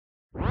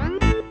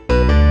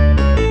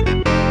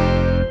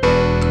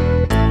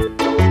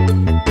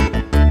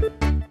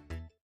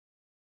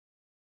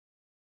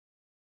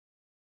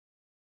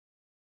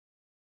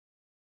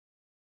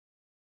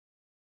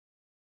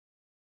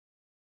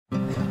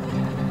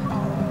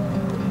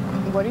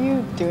What are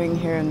you doing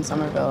here in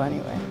Somerville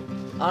anyway?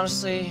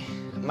 Honestly,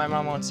 my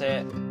mom won't say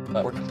it,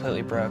 but we're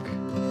completely broke.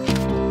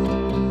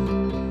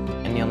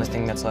 And the only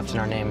thing that's left in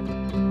our name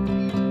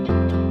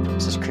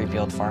is this creepy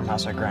old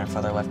farmhouse our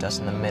grandfather left us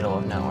in the middle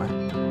of nowhere.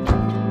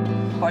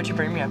 Why'd you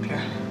bring me up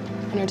here?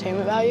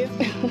 Entertainment value?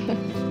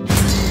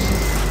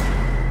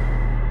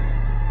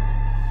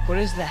 What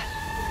is that?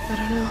 I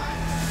don't know.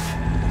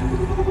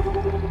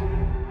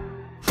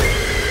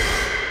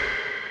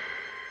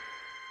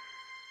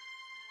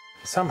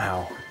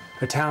 Somehow,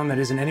 a town that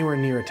isn't anywhere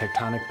near a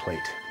tectonic plate,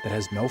 that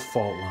has no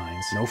fault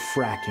lines, no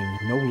fracking,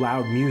 no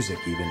loud music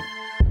even,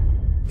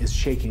 is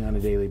shaking on a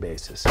daily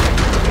basis. Under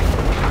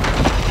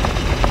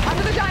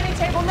the dining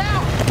table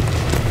now!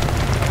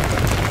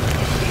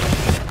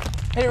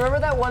 Hey,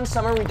 remember that one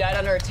summer we died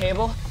under a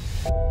table?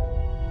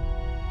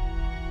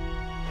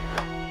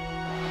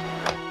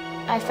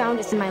 I found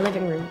this in my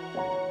living room.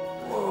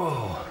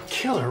 Whoa,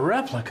 killer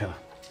replica.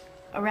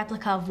 A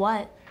replica of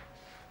what?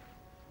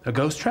 A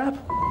ghost trap?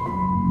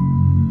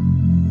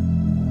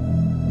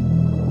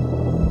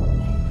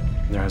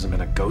 There hasn't been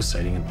a ghost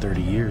sighting in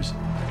 30 years.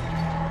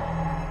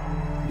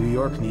 New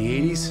York in the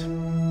 80s,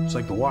 it's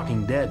like The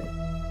Walking Dead.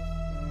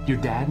 Your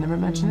dad never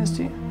mentioned this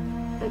to you?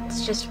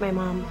 It's just my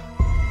mom.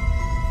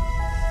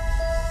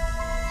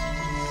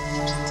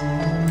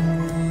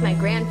 My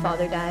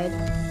grandfather died.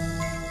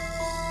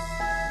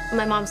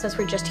 My mom says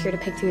we're just here to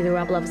pick through the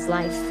rubble of his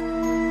life.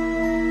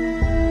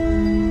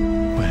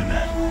 Wait a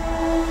minute.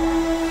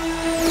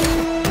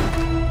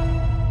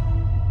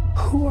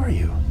 Who are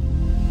you?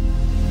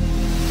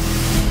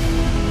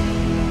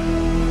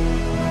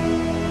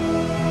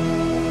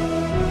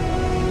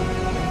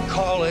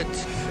 Call it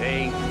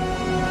fate.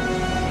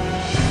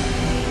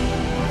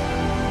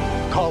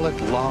 Call it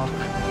luck.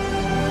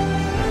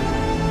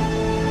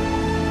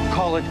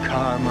 Call it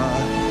karma.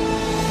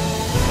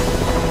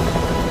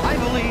 I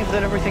believe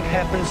that everything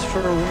happens for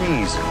a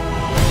reason.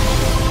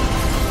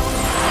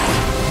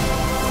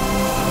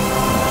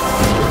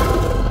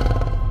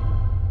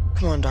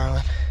 Come on,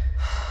 darling.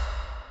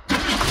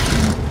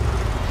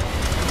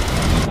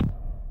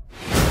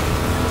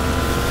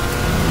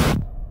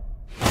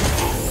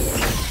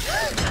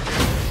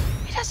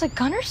 It has a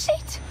gunner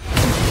seat?